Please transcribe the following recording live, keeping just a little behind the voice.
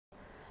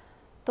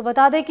तो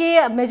बता दें कि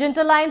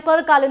मेजेंटा लाइन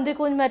पर कालिंदी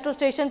कुंज मेट्रो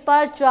स्टेशन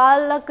पर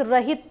चालक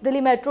रहित दिल्ली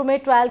मेट्रो में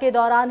ट्रायल के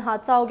दौरान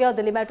हादसा हो गया और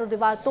दिल्ली मेट्रो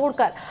दीवार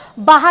तोड़कर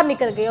बाहर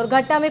निकल गई और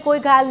घटना में कोई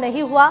घायल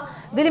नहीं हुआ।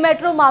 दिल्ली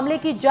मेट्रो मामले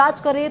की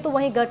जांच कर रही है, तो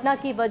वहीं घटना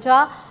की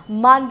वजह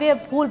मानवीय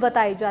भूल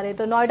बताई जा रही है।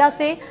 तो नोएडा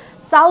से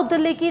साउथ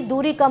दिल्ली की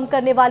दूरी कम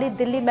करने वाली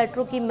दिल्ली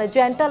मेट्रो की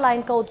मेजेंटा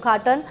लाइन का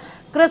उद्घाटन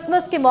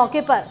क्रिसमस के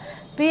मौके पर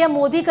पीएम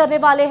मोदी करने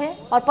वाले हैं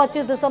और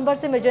 25 दिसंबर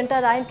से मेजेंटा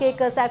लाइन के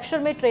एक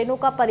सेक्शन में ट्रेनों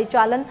का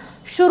परिचालन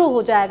शुरू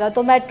हो जाएगा।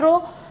 तो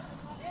मेट्रो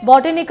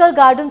बॉटेनिकल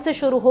गार्डन से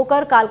शुरू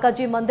होकर कालका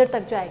जी मंदिर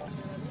तक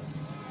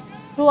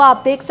जाएगी। तो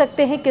आप देख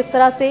सकते हैं किस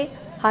तरह से,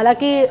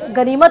 हालांकि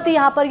गनीमत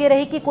यहां पर यह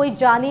रही कि कोई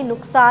जानी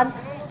नुकसान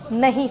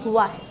नहीं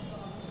हुआ है।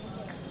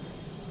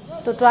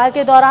 तो ट्रायल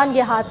के दौरान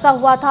यह हादसा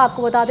हुआ था।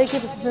 आपको बता दें कि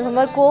 25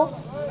 दिसंबर को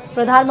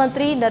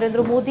प्रधानमंत्री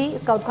नरेंद्र मोदी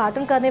इसका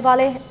उद्घाटन करने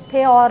वाले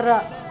थे और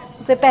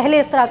उससे पहले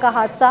इस तरह का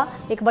हादसा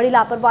एक बड़ी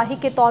लापरवाही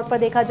के तौर पर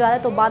देखा जा रहा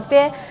है। तो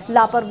मानवीय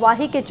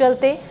लापरवाही के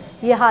चलते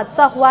यह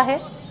हादसा हुआ है।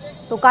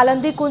 तो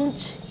कालिंदी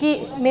कुंज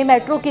में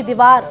मेट्रो की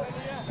दीवार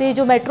से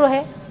जो मेट्रो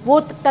है वो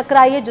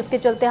टकराई है, जिसके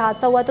चलते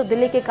हादसा हुआ। तो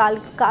दिल्ली के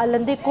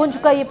कालिंदी कुंज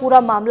का ये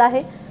पूरा मामला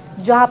है,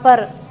 जहां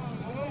पर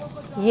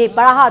ये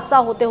बड़ा हादसा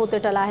होते होते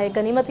टला है।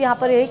 गनीमत यहाँ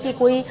पर है कि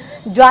कोई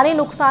जानी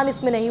नुकसान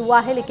इसमें नहीं हुआ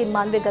है, लेकिन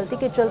मानवीय गलती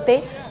के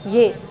चलते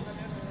ये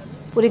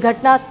पूरी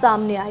घटना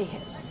सामने आई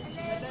है।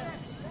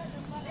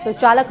 तो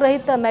चालक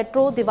रहित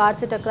मेट्रो दीवार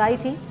से टकराई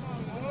थी।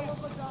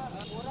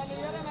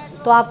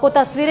 तो आपको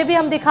तस्वीरें भी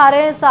हम दिखा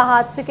रहे हैं, इस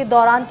हादसे के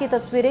दौरान की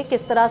तस्वीरें,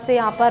 किस तरह से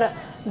यहाँ पर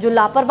जो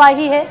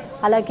लापरवाही है।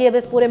 हालांकि अब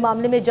इस पूरे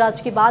मामले में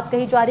जांच की बात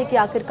कही जा रही कि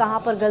आखिर कहां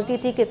पर गलती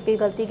थी, किसकी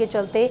गलती के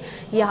चलते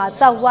यह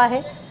हादसा हुआ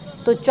है।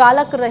 तो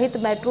चालक रहित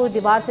मेट्रो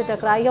दीवार से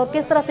टकराई है और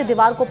किस तरह से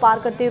दीवार को पार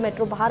करते हुए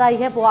मेट्रो बाहर आई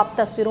है वो आप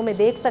तस्वीरों में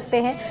देख सकते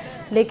हैं।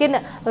 लेकिन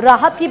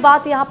राहत की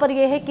बात यहाँ पर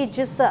यह है कि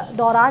जिस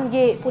दौरान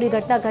ये पूरी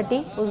घटना घटी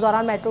उस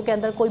दौरान मेट्रो के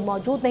अंदर कोई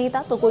मौजूद नहीं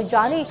था, तो कोई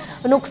जानी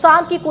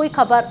नुकसान की कोई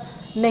खबर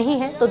नहीं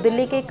है। तो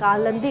दिल्ली के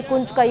कालिंदी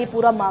कुंज का ये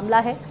पूरा मामला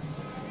है।